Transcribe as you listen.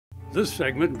This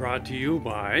segment brought to you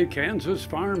by Kansas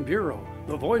Farm Bureau,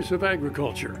 the voice of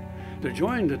agriculture. To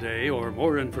join today or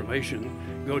more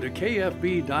information, go to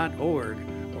kfb.org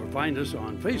or find us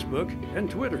on Facebook and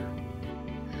Twitter.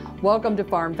 Welcome to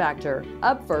Farm Factor.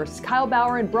 Up first, Kyle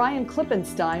Bauer and Brian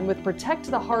Klippenstein with Protect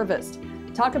the Harvest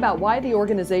talk about why the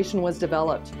organization was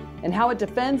developed and how it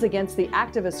defends against the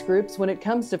activist groups when it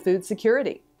comes to food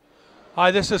security.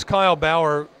 Hi, this is Kyle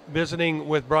Bauer visiting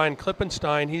with Brian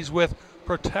Klippenstein. He's with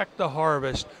Protect the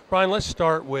Harvest. Brian, let's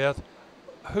start with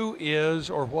who is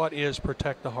or what is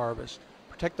Protect the Harvest?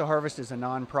 Protect the Harvest is a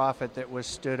nonprofit that was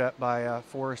stood up by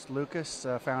Forrest Lucas,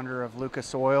 founder of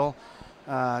Lucas Oil,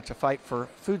 to fight for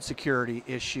food security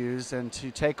issues and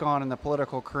to take on in the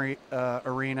political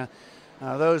arena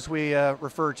those we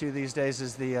refer to these days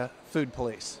as the food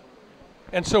police.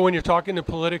 And so when you're talking the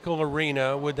political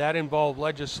arena, would that involve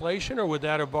legislation or would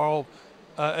that involve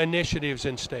initiatives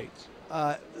in states?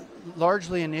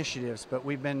 Largely initiatives, but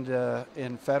we've been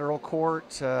in federal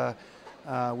court,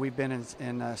 we've been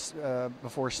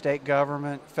before state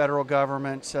government, federal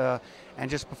government, and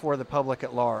just before the public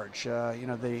at large.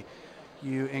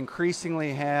 You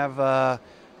increasingly have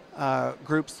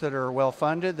groups that are well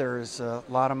funded. There's a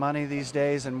lot of money these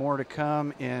days and more to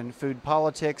come in food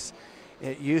politics.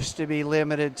 It used to be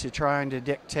limited to trying to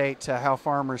dictate how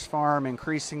farmers farm.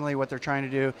 Increasingly what they're trying to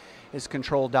do is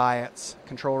control diets,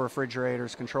 control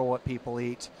refrigerators, control what people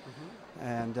eat.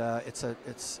 And it's an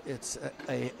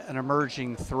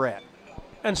emerging threat.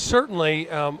 And certainly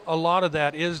a lot of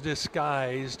that is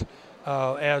disguised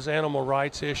as animal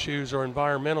rights issues or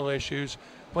environmental issues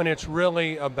when it's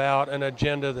really about an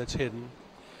agenda that's hidden.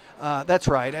 That's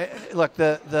right. Look,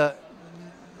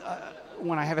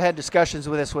 when I have had discussions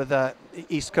with this with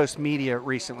East Coast media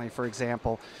recently, for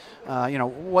example,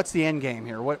 what's the end game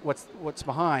here? What's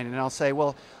behind? And I'll say,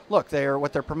 well, look,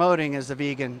 what they're promoting is a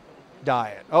vegan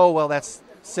diet. Oh, well, that's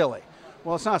silly.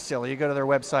 Well, it's not silly. You go to their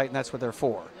website and that's what they're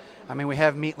for. I mean, we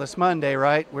have Meatless Monday,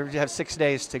 right? We have 6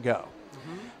 days to go.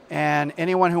 And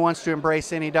anyone who wants to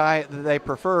embrace any diet that they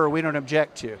prefer, we don't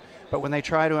object to. But when they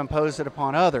try to impose it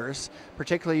upon others,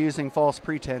 particularly using false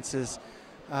pretenses,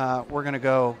 we're going to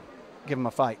go give them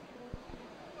a fight.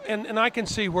 And I can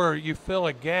see where you fill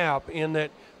a gap in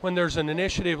that when there's an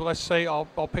initiative, let's say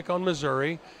I'll pick on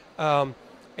Missouri, and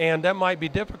that might be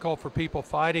difficult for people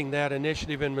fighting that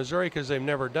initiative in Missouri because they've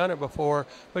never done it before,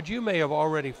 but you may have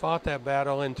already fought that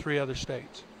battle in 3 other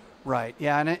states. Right,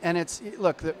 yeah, and it's,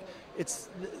 look,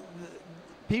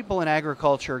 people in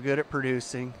agriculture are good at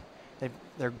producing.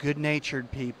 They're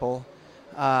good-natured people.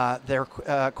 They're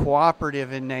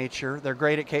cooperative in nature. They're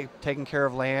great at taking care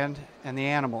of land and the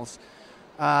animals.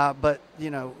 But,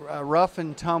 rough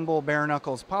and tumble, bare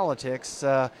knuckles politics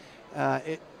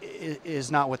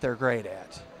is not what they're great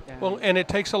at. Well, and it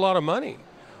takes a lot of money.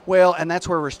 Well, and that's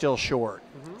where we're still short.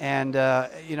 And,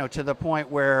 to the point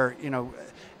where,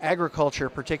 agriculture,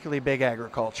 particularly big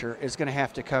agriculture, is going to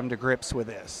have to come to grips with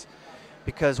this.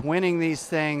 Because winning these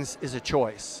things is a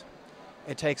choice.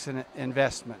 It takes an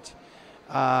investment.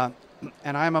 And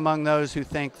I'm among those who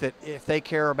think that if they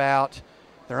care about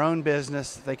their own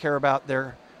business, they care about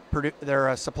their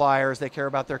suppliers, they care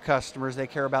about their customers, they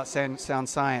care about sound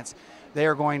science, they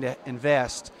are going to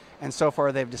invest. And so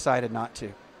far they've decided not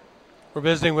to. We're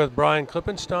visiting with Brian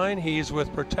Klippenstein. He's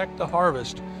with Protect the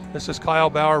Harvest. This is Kyle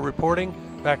Bauer reporting.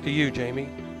 Back to you, Jamie.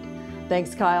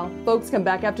 Thanks, Kyle. Folks, come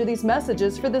back after these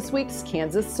messages for this week's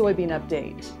Kansas Soybean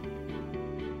Update.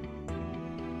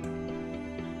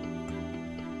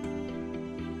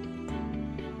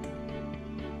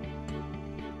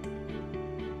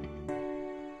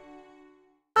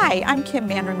 Hi, I'm Kim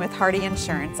Mandarin with Hardy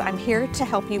Insurance. I'm here to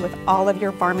help you with all of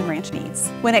your farm and ranch needs.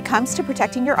 When it comes to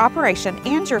protecting your operation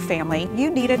and your family,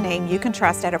 you need a name you can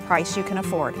trust at a price you can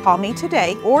afford. Call me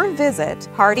today or visit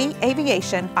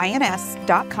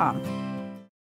hardyaviationins.com.